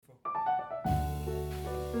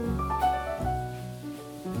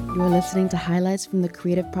You're listening to highlights from the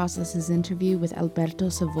Creative Processes interview with Alberto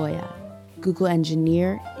Savoia, Google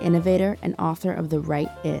engineer, innovator, and author of The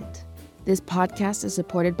Right It. This podcast is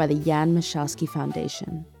supported by the Jan Michalski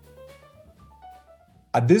Foundation.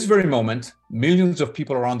 At this very moment, millions of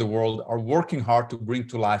people around the world are working hard to bring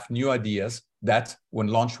to life new ideas that, when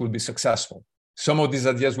launched, will be successful. Some of these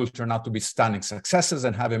ideas will turn out to be stunning successes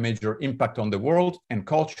and have a major impact on the world and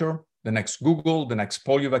culture. The next Google, the next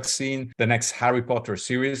polio vaccine, the next Harry Potter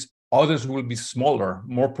series. Others will be smaller,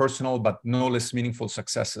 more personal, but no less meaningful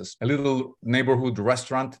successes. A little neighborhood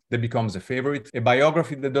restaurant that becomes a favorite, a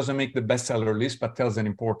biography that doesn't make the bestseller list but tells an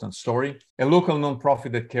important story, a local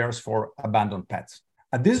nonprofit that cares for abandoned pets.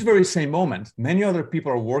 At this very same moment, many other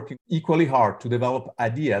people are working equally hard to develop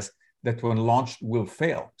ideas that when launched will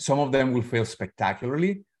fail. Some of them will fail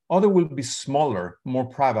spectacularly, others will be smaller, more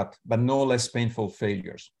private, but no less painful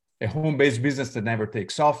failures. A home-based business that never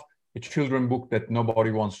takes off, a children's book that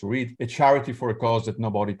nobody wants to read, a charity for a cause that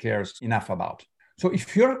nobody cares enough about. So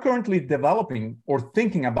if you're currently developing or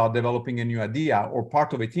thinking about developing a new idea or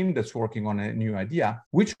part of a team that's working on a new idea,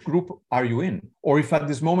 which group are you in? Or if at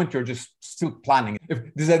this moment you're just still planning,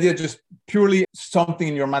 if this idea is just purely something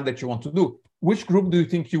in your mind that you want to do, which group do you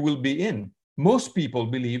think you will be in? Most people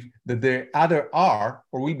believe that they either are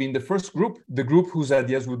or will be in the first group, the group whose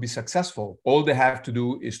ideas will be successful. All they have to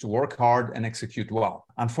do is to work hard and execute well.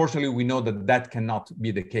 Unfortunately, we know that that cannot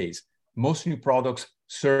be the case. Most new products,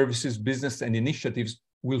 services, business, and initiatives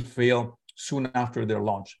will fail soon after their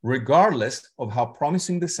launch, regardless of how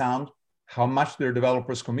promising they sound, how much their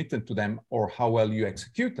developers committed to them, or how well you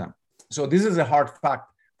execute them. So this is a hard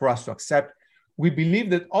fact for us to accept. We believe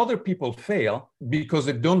that other people fail because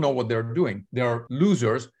they don't know what they're doing. They are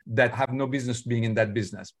losers that have no business being in that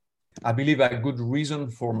business. I believe I had good reason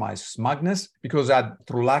for my smugness because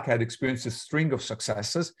through luck, I had experienced a string of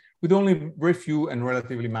successes with only very few and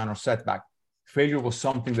relatively minor setbacks. Failure was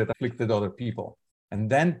something that afflicted other people. And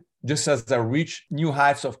then, just as I reached new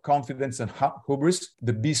heights of confidence and hubris,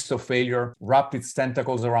 the beast of failure wrapped its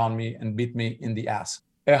tentacles around me and bit me in the ass.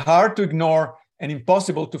 A hard to ignore and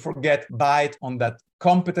impossible to forget bite on that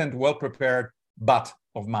competent, well-prepared butt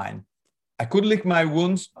of mine. I could lick my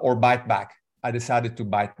wounds or bite back. I decided to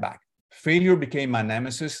bite back. Failure became my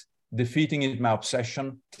nemesis. Defeating it my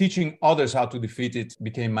obsession. Teaching others how to defeat it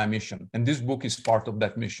became my mission. And this book is part of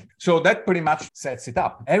that mission. So that pretty much sets it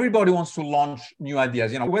up. Everybody wants to launch new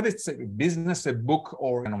ideas. Whether it's a business, a book,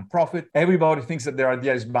 or a nonprofit, everybody thinks that their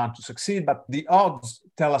idea is bound to succeed, but the odds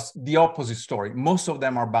tell us the opposite story. Most of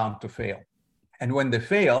them are bound to fail. And when they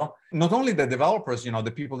fail, not only the developers,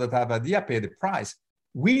 the people that have idea pay the price,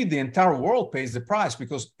 the entire world pays the price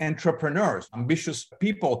because entrepreneurs, ambitious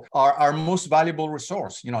people are our most valuable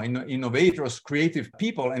resource, innovators, creative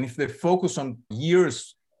people. And if they focus on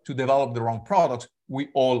years to develop the wrong products, we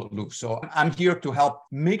all lose. So I'm here to help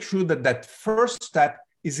make sure that that first step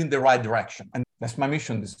is in the right direction. And that's my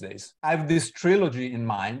mission these days. I have this trilogy in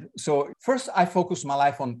mind. So first, I focus my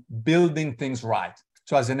life on building things right.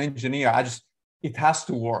 So as an engineer, it has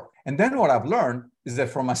to work. And then what I've learned is that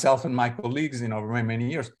for myself and my colleagues, over many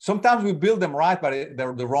years, sometimes we build them right, but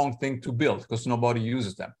they're the wrong thing to build because nobody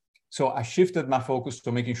uses them. So I shifted my focus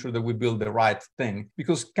to making sure that we build the right thing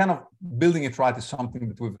because kind of building it right is something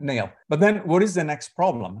that we've nailed. But then what is the next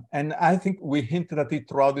problem? And I think we hinted at it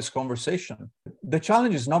throughout this conversation. The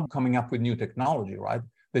challenge is not coming up with new technology, right?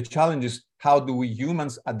 The challenge is how do we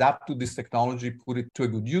humans adapt to this technology, put it to a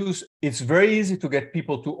good use? It's very easy to get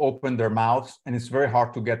people to open their mouths, and it's very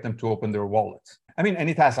hard to get them to open their wallets. And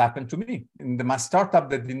it has happened to me. In my startup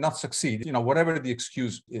that did not succeed, whatever the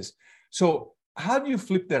excuse is. So how do you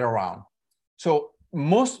flip that around? So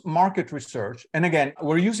most market research, and again,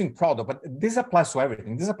 we're using product, but this applies to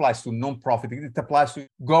everything. This applies to nonprofit. It applies to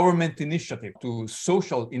government initiative, to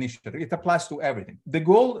social initiative. It applies to everything. The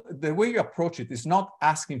goal, the way you approach it is not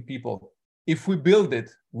asking people, if we build it,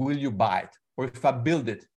 will you buy it? Or if I build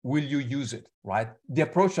it, will you use it, right? The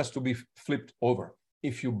approach has to be flipped over.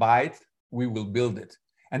 If you buy it, we will build it.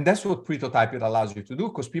 And that's what prototyping allows you to do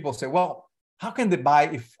because people say, well, how can they buy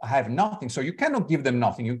if I have nothing? So you cannot give them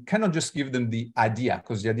nothing. You cannot just give them the idea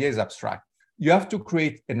because the idea is abstract. You have to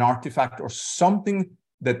create an artifact or something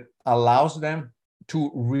that allows them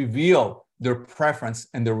to reveal their preference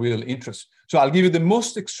and their real interest. So I'll give you the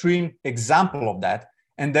most extreme example of that,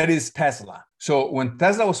 and that is Tesla. So when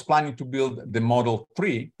Tesla was planning to build the Model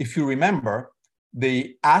 3, if you remember,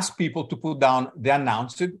 they asked people to put down, they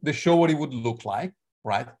announced it, they show what it would look like.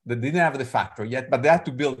 Right? They didn't have the factory yet, but they had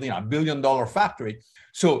to build, $1 billion factory.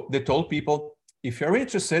 So they told people, if you're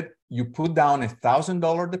interested, you put down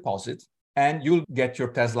 $1,000 deposit and you'll get your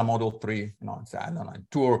Tesla Model 3,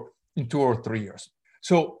 in 2 or 3 years.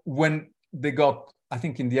 So when they got, I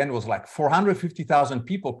think in the end it was like 450,000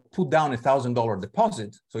 people put down $1,000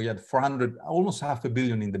 deposit. So you had 400, almost $500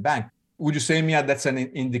 million in the bank. Would you say, Mia, that's an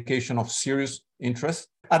indication of serious interest?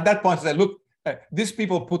 At that point, I said, look, these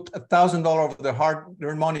people put $1,000 of their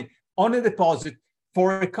hard-earned money on a deposit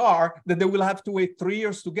for a car that they will have to wait 3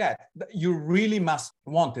 years to get. You really must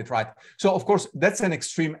want it, right? So, of course, that's an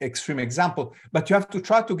extreme example, but you have to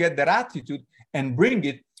try to get that attitude and bring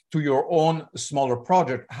it to your own smaller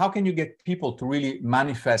project. How can you get people to really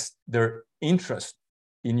manifest their interest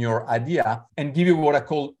in your idea and give you what I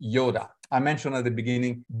call Yoda? I mentioned at the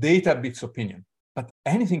beginning, data beats opinion, but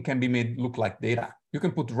anything can be made look like data. You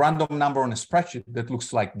can put random number on a spreadsheet that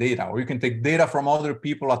looks like data, or you can take data from other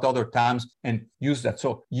people at other times and use that.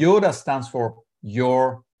 So Yoda stands for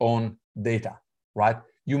your own data, right?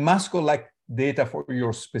 You must collect data for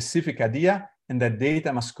your specific idea, and that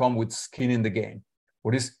data must come with skin in the game.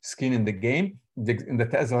 What is skin in the game? In the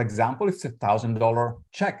Tesla example, it's $1,000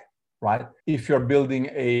 check, right? If you're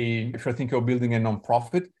thinking of building a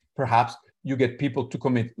nonprofit, perhaps you get people to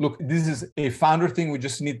commit. Look, this is a founder thing. We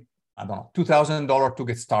just need, I don't know, $2,000 to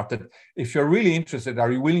get started. If you're really interested,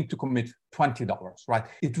 are you willing to commit $20, right?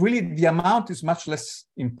 The amount is much less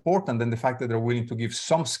important than the fact that they're willing to give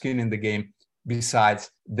some skin in the game besides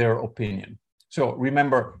their opinion. So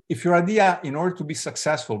remember, if your idea, in order to be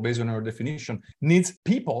successful, based on your definition, needs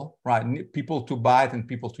people, right? People to buy it and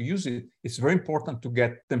people to use it, it's very important to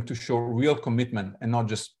get them to show real commitment and not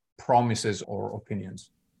just promises or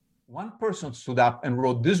opinions. One person stood up and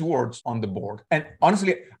wrote these words on the board. And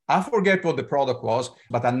honestly, I forget what the product was,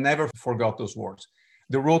 but I never forgot those words.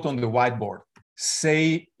 They wrote on the whiteboard,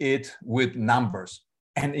 say it with numbers.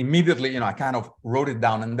 And immediately, I kind of wrote it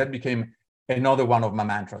down, and that became another one of my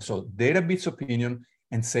mantras. So data beats opinion,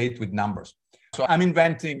 and say it with numbers. So I'm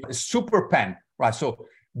inventing a super pen, right? So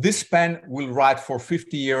this pen will write for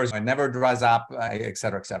 50 years. It never dries up, et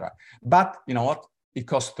cetera, et cetera. But you know what? It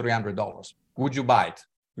costs $300. Would you buy it?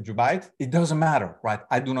 Would you buy it? It doesn't matter, right?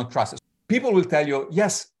 I do not trust it. People will tell you,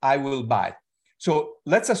 yes, I will buy it. So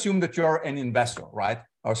let's assume that you're an investor, right?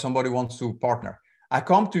 Or somebody wants to partner. I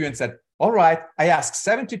come to you and said, all right, I asked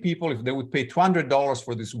 70 people if they would pay $200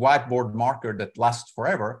 for this whiteboard marker that lasts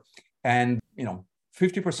forever. And,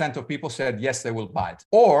 50% of people said, yes, they will buy it.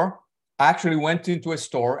 Or I actually went into a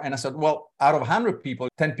store and I said, well, out of 100 people,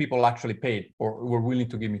 10 people actually paid or were willing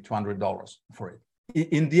to give me $200 for it.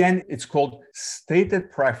 In the end, it's called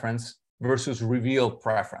stated preference versus revealed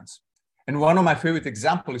preference. And one of my favorite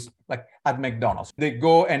examples is like at McDonald's. They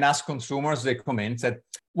go and ask consumers, they come in and said,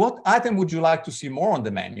 what item would you like to see more on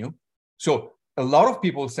the menu? So a lot of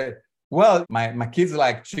people said, well, my kids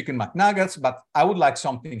like chicken McNuggets, but I would like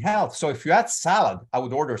something healthy. So if you had salad, I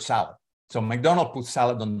would order salad. So McDonald's put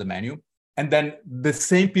salad on the menu. And then the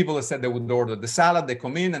same people that said they would order the salad, they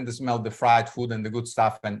come in and they smell the fried food and the good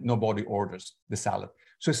stuff, and nobody orders the salad.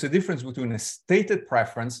 So it's the difference between a stated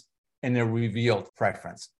preference and a revealed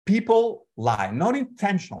preference. People lie, not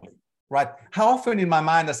intentionally, right? How often in my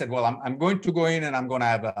mind I said, well, I'm going to go in and I'm going to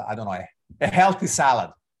have, a healthy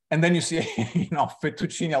salad. And then you see,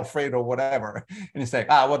 fettuccine Alfredo or whatever. And it's like,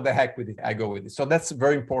 what the heck with it? I go with it. So that's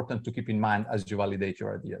very important to keep in mind as you validate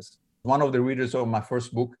your ideas. One of the readers of my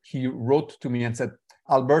first book, he wrote to me and said,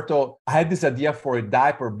 Alberto, I had this idea for a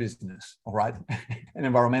diaper business, all right? An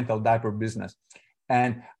environmental diaper business.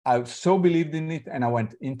 And I so believed in it and I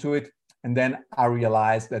went into it. And then I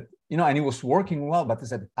realized that, and it was working well, but I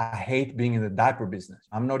said, I hate being in the diaper business.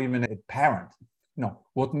 I'm not even a parent.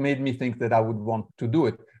 What made me think that I would want to do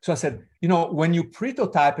it? So I said, when you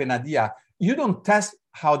prototype an idea, you don't test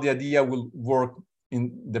how the idea will work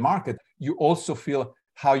in the market. You also feel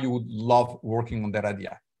how you would love working on that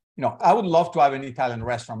idea. I would love to have an Italian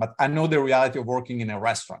restaurant, but I know the reality of working in a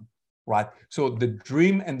restaurant, right? So the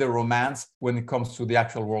dream and the romance when it comes to the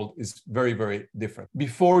actual world is very, very different.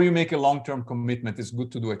 Before you make a long-term commitment, it's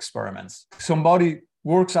good to do experiments. Somebody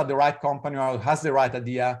works at the right company or has the right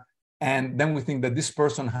idea, and then we think that this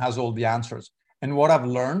person has all the answers. And what I've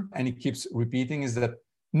learned, and it keeps repeating, is that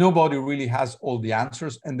nobody really has all the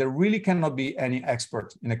answers, and there really cannot be any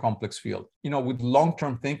expert in a complex field. With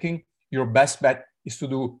long-term thinking, your best bet is to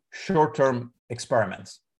do short-term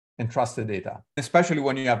experiments and trust the data, especially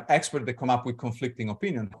when you have experts that come up with conflicting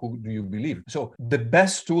opinions. Who do you believe? So the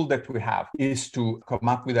best tool that we have is to come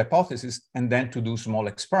up with hypotheses and then to do small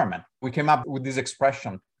experiment. We came up with this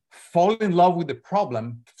expression, fall in love with the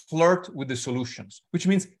problem, flirt with the solutions, which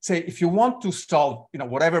means, say, if you want to solve,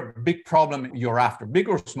 whatever big problem you're after, big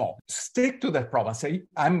or small, stick to that problem. Say,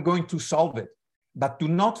 I'm going to solve it, but do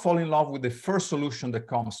not fall in love with the first solution that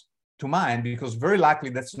comes to mind, because very likely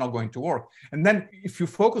that's not going to work. And then if you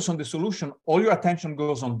focus on the solution, all your attention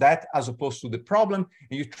goes on that as opposed to the problem,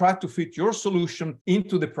 and you try to fit your solution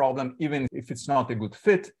into the problem, even if it's not a good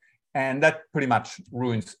fit. And that pretty much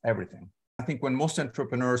ruins everything. I think when most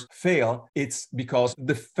entrepreneurs fail, it's because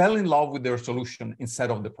they fell in love with their solution instead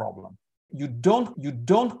of the problem. You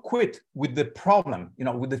don't quit with the problem,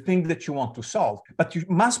 with the thing that you want to solve, but you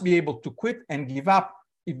must be able to quit and give up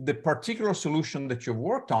if the particular solution that you've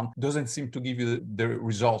worked on doesn't seem to give you the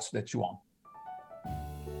results that you want.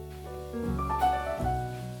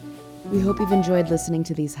 We hope you've enjoyed listening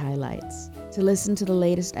to these highlights. To listen to the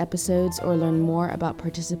latest episodes or learn more about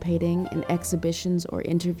participating in exhibitions or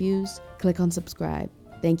interviews, click on subscribe.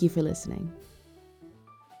 Thank you for listening.